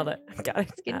good. Nailed it. Got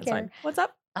it. That's fine. What's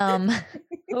up?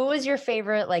 Who was your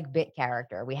favorite like bit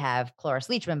character? We have Cloris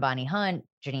Leachman, Bonnie Hunt,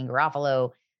 Janine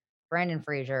Garofalo, Brendan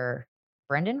Fraser.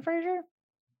 Brendan Fraser.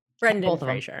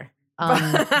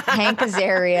 Hank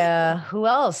Azaria. Who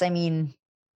else? I mean,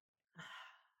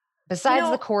 besides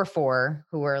the core four,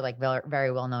 who were like very,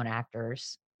 very well-known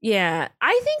actors. Yeah,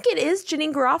 I think it is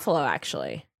Janine Garofalo,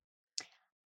 actually.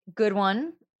 Good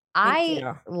one.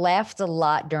 I laughed a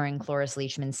lot during Cloris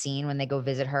Leachman's scene when they go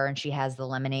visit her and she has the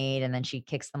lemonade and then she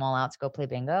kicks them all out to go play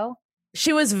bingo.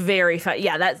 She was very funny.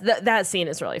 Yeah, that scene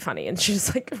is really funny. And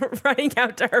she's like running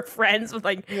out to her friends with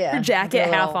like her jacket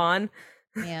half on.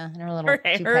 Yeah, and her little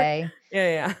toupee.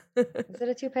 Yeah. Is it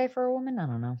a toupee for a woman? I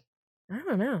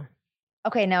don't know.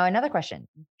 Okay, now another question.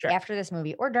 Sure. After this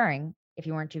movie or during, if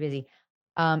you weren't too busy,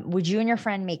 would you and your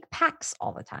friend make packs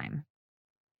all the time?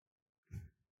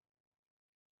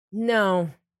 No.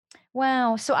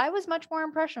 Wow. So I was much more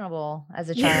impressionable as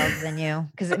a child than you.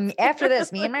 Because after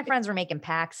this, me and my friends were making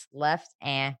packs left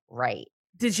and right.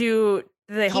 Did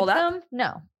they hold up? Them?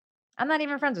 No. I'm not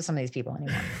even friends with some of these people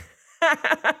anymore.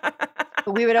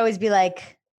 But we would always be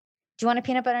like, do you want a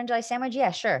peanut butter and jelly sandwich?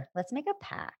 Yeah, sure. Let's make a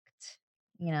pact.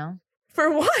 You know? For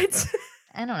what?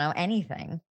 I don't know.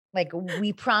 Anything. Like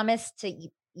we promised to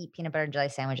eat peanut butter and jelly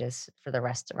sandwiches for the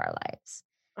rest of our lives.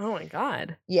 Oh my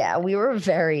God. Yeah, we were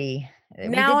very.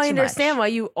 Now I understand why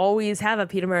you always have a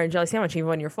peanut butter and jelly sandwich even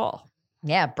when you're full.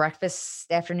 Yeah, breakfast,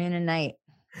 afternoon, and night.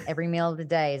 Every meal of the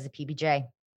day is a PBJ.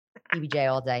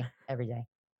 PBJ all day, every day.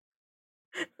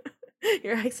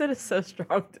 Your accent is so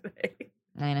strong today.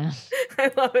 I know.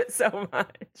 I love it so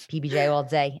much. PBJ all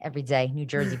day, every day. New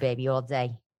Jersey, baby, all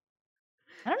day.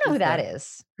 I don't know who that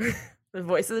is. The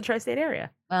voice of the tri-state area.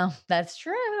 Well, that's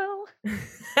true.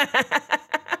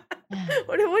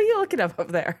 What are you looking up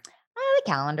there? The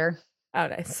calendar. Oh,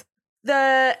 nice.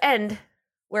 The end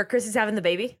where Chrissy's having the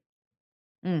baby.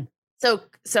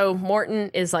 So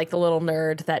Morton is like the little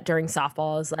nerd that during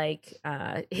softball is like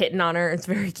hitting on her. It's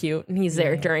very cute. And he's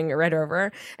there during it right over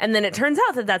her. And then it turns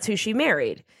out that that's who she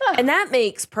married. And that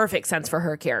makes perfect sense for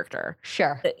her character.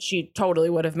 Sure. That she totally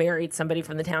would have married somebody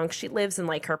from the town because she lives in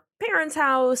like her parents'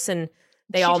 house and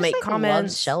they all make comments.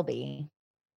 Loves Shelby.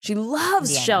 She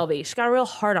loves Shelby. She's got a real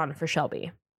hard on for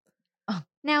Shelby. Oh,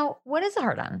 now what is a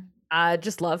hard on?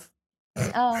 Just love.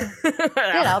 Oh, good.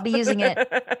 I'll be using it.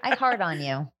 I hard on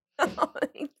you. Oh,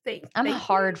 I'm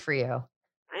hard for you.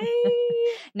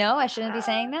 No, I shouldn't be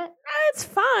saying that. It's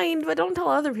fine, but don't tell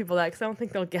other people that because I don't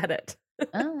think they'll get it.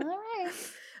 Oh,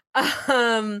 all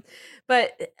right.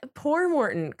 But poor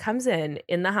Morton comes in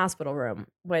the hospital room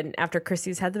after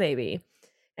Christy's had the baby.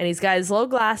 And he's got his little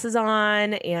glasses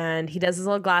on and he does his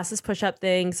little glasses push-up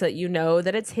thing so that you know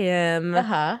that it's him.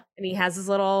 Uh-huh. And he has his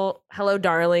little hello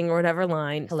darling or whatever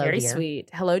line. Hello, very dear. Sweet.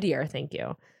 Hello dear, thank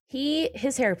you.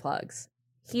 His hair plugs.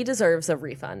 He deserves a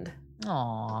refund.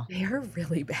 Aw. They're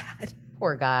really bad.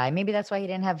 Poor guy. Maybe that's why he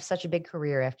didn't have such a big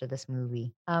career after this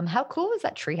movie. How cool was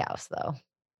that treehouse though?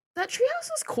 That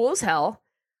treehouse was cool as hell.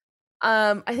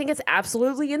 I think it's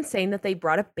absolutely insane that they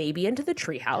brought a baby into the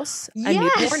treehouse. Yes,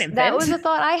 a newborn infant. That was a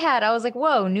thought I had. I was like,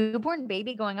 whoa, newborn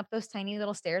baby going up those tiny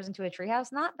little stairs into a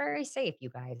treehouse? Not very safe,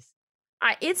 you guys.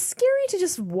 It's scary to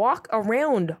just walk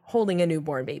around holding a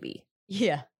newborn baby.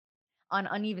 Yeah. On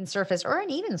uneven surface or an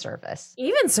even surface.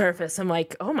 Even surface. I'm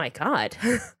like, oh my God.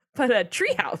 But a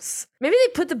treehouse. Maybe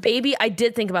they put the baby, I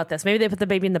did think about this. Maybe they put the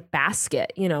baby in the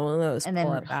basket, one of those. And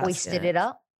then hoisted it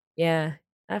up. Yeah.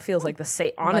 That feels like the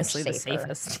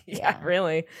safest. Yeah,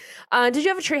 really. Did you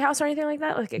have a treehouse or anything like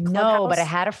that? Like a clubhouse? No, but I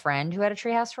had a friend who had a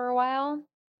treehouse for a while.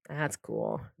 That's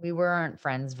cool. We weren't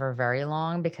friends for very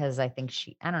long because I think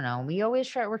I don't know. We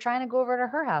always we're trying to go over to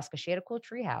her house because she had a cool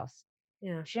treehouse.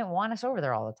 Yeah. She didn't want us over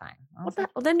there all the time. Well,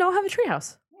 then don't have a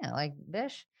treehouse. Yeah, like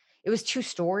bish. It was 2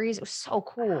 stories. It was so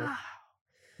cool.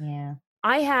 Yeah.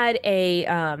 I had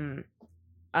a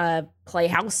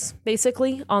playhouse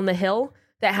basically on the hill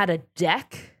that had a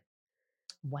deck.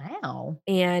 Wow.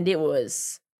 And it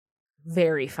was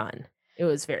very fun. It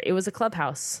was a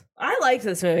clubhouse. I liked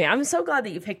this movie. I'm so glad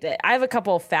that you picked it. I have a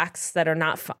couple of facts that are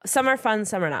not fun. Some are fun,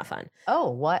 some are not fun. Oh,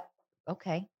 what?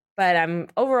 Okay. But I'm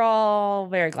overall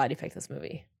very glad you picked this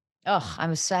movie. Oh, I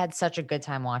had such a good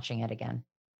time watching it again.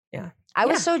 Yeah. I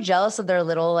was so jealous of their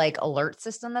little like alert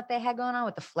system that they had going on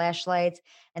with the flashlights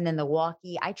and then the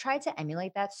walkie. I tried to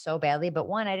emulate that so badly, but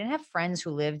one, I didn't have friends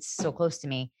who lived so close to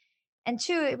me. And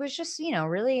 2, it was just,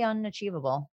 really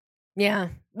unachievable. Yeah.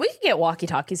 We could get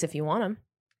walkie-talkies if you want them.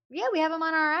 Yeah, we have them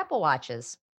on our Apple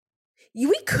Watches.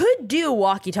 We could do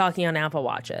walkie-talkie on Apple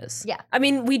Watches. Yeah. I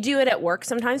mean, we do it at work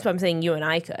sometimes, but I'm saying you and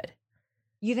I could.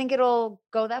 You think it'll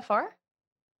go that far?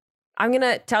 I'm going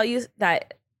to tell you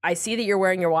that I see that you're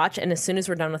wearing your watch, and as soon as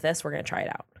we're done with this, we're going to try it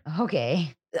out.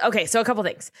 Okay. Okay, so a couple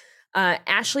things.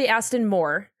 Ashley Aston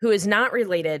Moore, who is not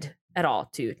related at all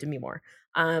to Demi Moore.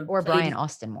 Or Brian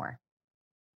Austin Moore.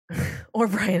 Or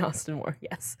Brian Austin Moore,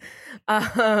 yes.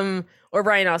 Or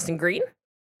Brian Austin Green.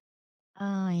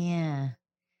 Oh, yeah.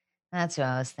 That's what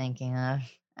I was thinking of.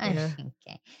 Yeah.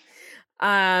 Okay.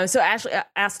 So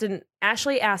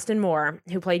Ashley Aston Moore,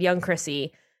 who played young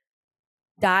Chrissy,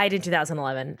 died in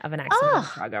 2011 of an accidental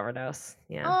drug overdose.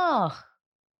 Yeah. Oh,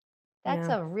 that's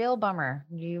a real bummer.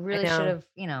 You really know. should have,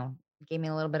 gave me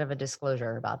a little bit of a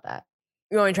disclosure about that.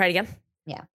 You want me to try it again?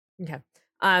 Yeah. Okay.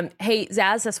 Hey,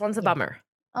 Zaz, this one's a bummer.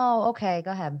 Oh, okay.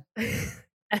 Go ahead.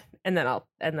 And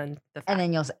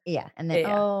then you'll say,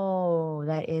 oh,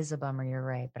 that is a bummer. You're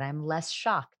right. But I'm less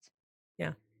shocked.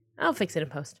 Yeah. I'll fix it in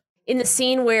post. In the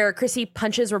scene where Chrissy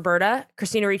punches Roberta,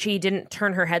 Christina Ricci didn't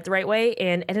turn her head the right way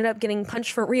and ended up getting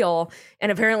punched for real.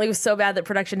 And apparently it was so bad that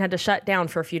production had to shut down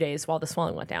for a few days while the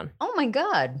swelling went down. Oh my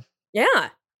God. Yeah.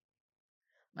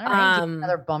 All right.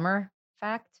 Another bummer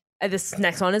fact. This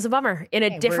next one is a bummer in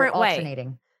a different way.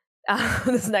 Alternating.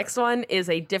 This next one is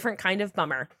a different kind of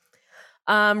bummer.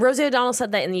 Rosie O'Donnell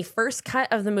said that in the first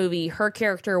cut of the movie, her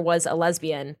character was a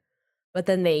lesbian, but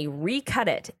then they recut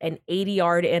it an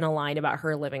 80-yard in a line about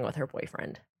her living with her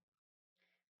boyfriend.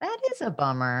 That is a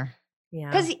bummer. Yeah.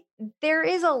 Because there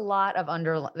is a lot of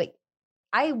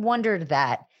I wondered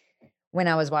that when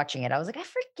I was watching it. I was like, I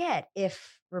forget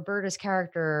if Roberta's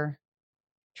character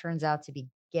turns out to be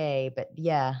gay, but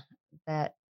yeah,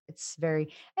 that it's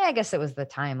very, I guess it was the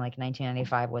time, like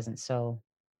 1995 wasn't so,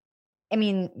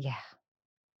 yeah.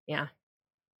 Yeah.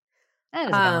 That is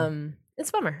a bummer. It's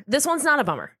a bummer. This one's not a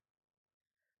bummer.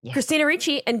 Yes. Christina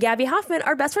Ricci and Gabby Hoffman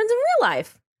are best friends in real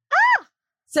life.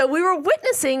 So we were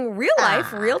witnessing real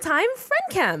life, real-time friend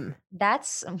chem.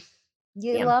 That's,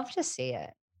 you love to see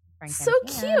it. So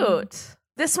cute.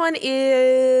 This one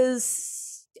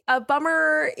is a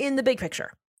bummer in the big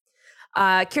picture.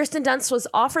 Kirsten Dunst was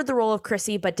offered the role of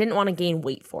Chrissy, but didn't want to gain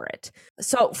weight for it.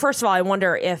 So first of all, I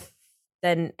wonder if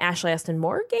then Ashley Aston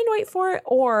Moore gained weight for it,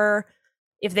 or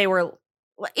if they were,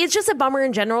 it's just a bummer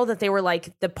in general that they were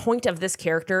like, the point of this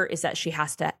character is that she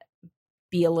has to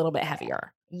be a little bit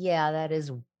heavier. Yeah, that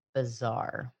is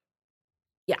bizarre.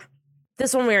 Yeah.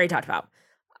 This one we already talked about.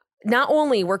 Not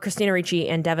only were Christina Ricci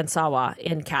and Devon Sawa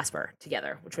in Casper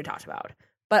together, which we talked about,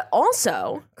 but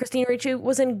also Christina Ricci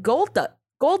was in Gold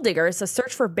Diggers, A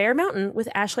Search for Bear Mountain with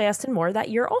Ashley Aston Moore that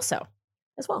year also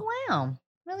as well. Wow.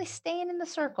 Really staying in the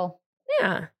circle.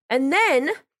 Yeah. And then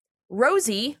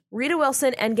Rosie, Rita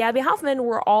Wilson, and Gabby Hoffman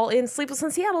were all in Sleepless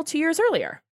in Seattle 2 years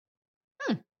earlier.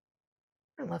 I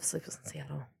love Sleepless in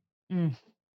Seattle. And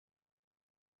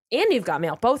You've Got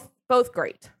Mail. Both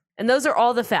great. And those are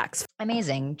all the facts.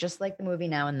 Amazing. Just like the movie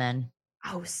Now and Then.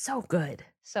 Oh, so good.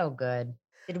 So good.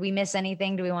 Did we miss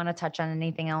anything? Do we want to touch on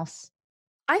anything else?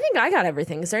 I think I got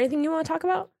everything. Is there anything you want to talk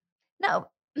about? No.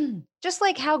 Just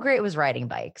like how great was riding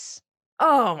bikes.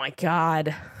 Oh my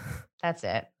God. That's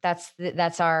it.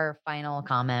 That's our final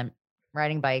comment.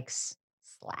 Riding bikes,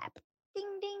 slap.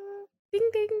 Ding, ding. Ding,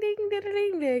 ding, ding, ding,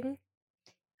 ding, ding.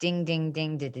 Ding, ding,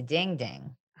 ding, ding, ding,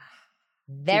 ding.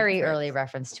 Very early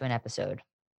reference to an episode.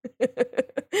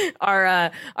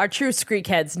 Our true Skreek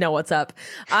heads know what's up.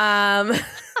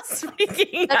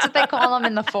 Speaking That's what they call them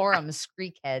in the forums,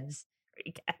 Skreek heads.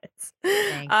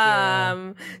 Thank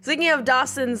you. Speaking of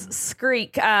Dawson's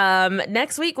Skreek,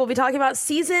 next week we'll be talking about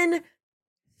season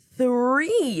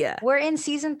 3. We're in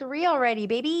season 3 already,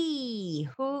 baby.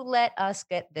 Who let us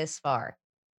get this far?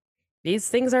 These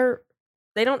things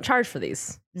they don't charge for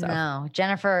these. So. No,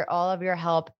 Jennifer, all of your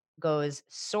help goes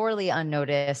sorely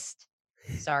unnoticed.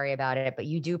 Sorry about it, but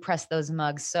you do press those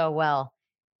mugs so well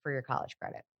for your college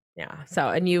credit. Yeah. So,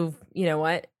 and you know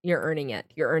what? You're earning it.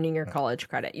 You're earning your college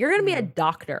credit. You're going to be a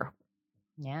doctor.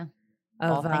 Yeah.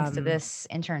 All thanks to this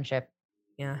internship.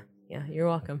 Yeah. Yeah. You're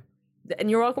welcome. And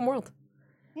you're welcome, world.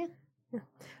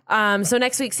 Yeah. So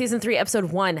next week, season 3, episode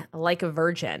 1, Like a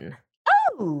Virgin.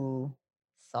 Oh,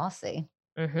 saucy.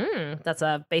 That's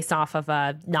based off of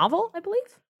a novel, I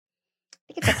believe.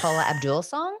 I think it's a Paula Abdul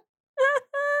song.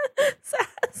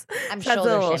 I'm That's a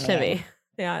little shimmy. shimmy.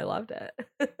 Yeah, I loved it.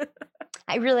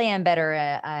 I really am better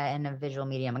in a visual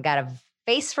medium. I got a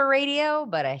face for radio,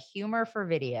 but a humor for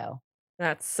video.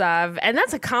 That's and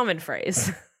that's a common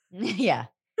phrase. Yeah.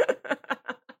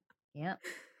 Yeah.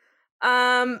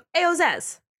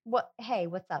 Zez. What? Hey,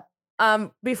 what's up?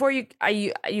 Before you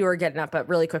were getting up, but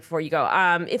really quick before you go,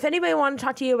 if anybody wanted to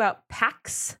talk to you about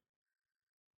PAX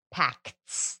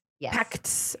Pacts. Yes.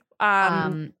 Pacts.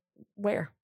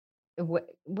 Where?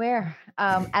 Where?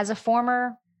 As a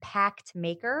former pact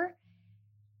maker,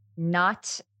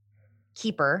 not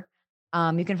keeper,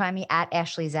 you can find me at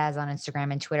Ashley Zaz on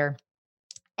Instagram and Twitter.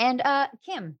 And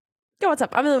Kim. Yo, what's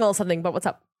up? I'm in the middle of something, but what's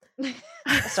up?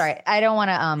 Sorry, I don't want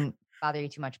to bother you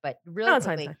too much, but really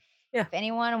quickly, fine. Yeah. If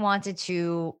anyone wanted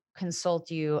to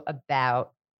consult you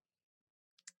about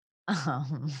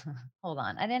hold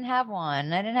on. I didn't have one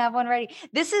ready.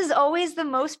 This is always the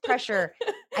most pressure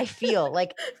I feel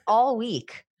like all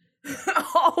week.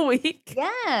 All week?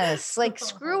 Yes. Like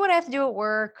screw what I have to do at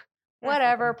work,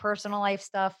 whatever, personal life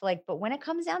stuff. Like, but when it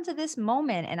comes down to this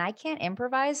moment and I can't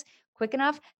improvise quick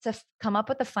enough to come up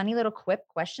with a funny little quip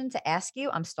question to ask you,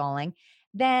 I'm stalling,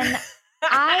 then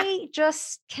I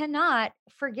just cannot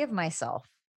forgive myself.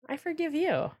 I forgive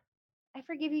you. I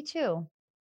forgive you too.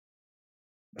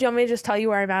 Do you want me to just tell you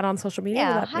where I'm at on social media?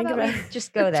 Yeah, how about we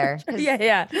just go there?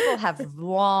 Yeah. People have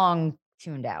long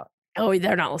tuned out. Oh,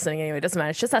 they're not listening anyway. It doesn't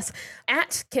matter. It's just us.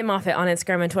 At Kim Moffitt on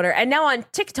Instagram and Twitter. And now on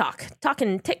TikTok.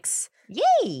 Talking ticks.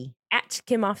 Yay! At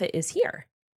Kim Moffitt is here.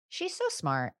 She's so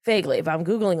smart. Vaguely, but I'm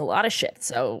Googling a lot of shit.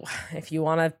 So if you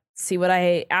want to see what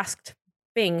I asked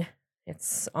Bing,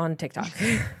 it's on TikTok.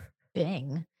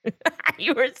 Bing?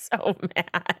 You were so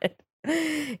mad.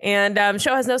 And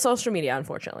show has no social media,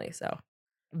 unfortunately. So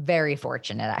very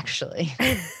fortunate, actually.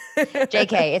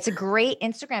 JK, it's a great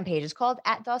Instagram page. It's called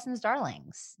at Dawson's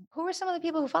Darlings. Who are some of the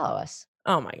people who follow us?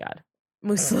 Oh my God.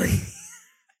 Mussolini.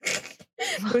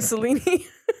 Mussolini?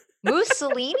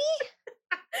 Mussolini?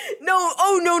 No.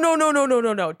 Oh,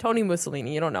 no. Tony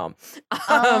Mussolini. You don't know him.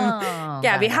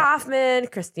 Gabby Hoffman,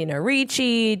 Christina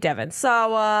Ricci, Devin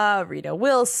Sawa, Rita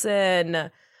Wilson.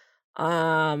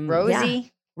 Rosie. Yeah.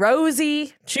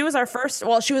 Rosie. She was our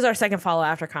second follow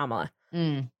after Kamala.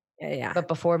 Yeah. But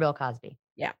before Bill Cosby.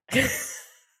 Yeah.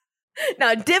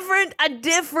 No, a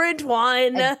different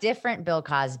one. A different Bill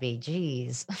Cosby.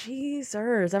 Jeez.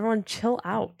 Jeezers. Everyone chill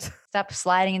out. Stop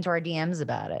sliding into our DMs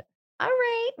about it. All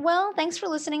right. Well, thanks for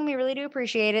listening. We really do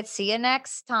appreciate it. See you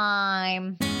next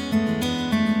time.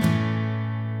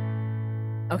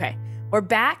 Okay. We're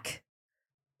back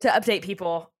to update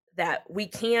people that we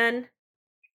can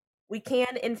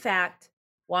in fact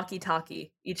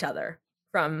walkie-talkie each other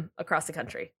from across the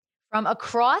country. From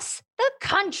across the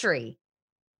country.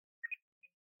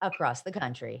 Across the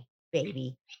country,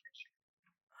 baby.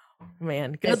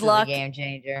 Man, good luck. Game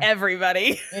changer.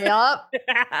 Everybody. Yup.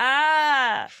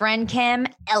 Friend Cam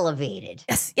elevated.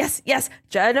 Yes.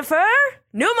 Jennifer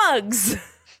Newmugs.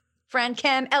 Friend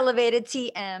Cam elevated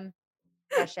TM.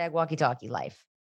 # walkie-talkie life.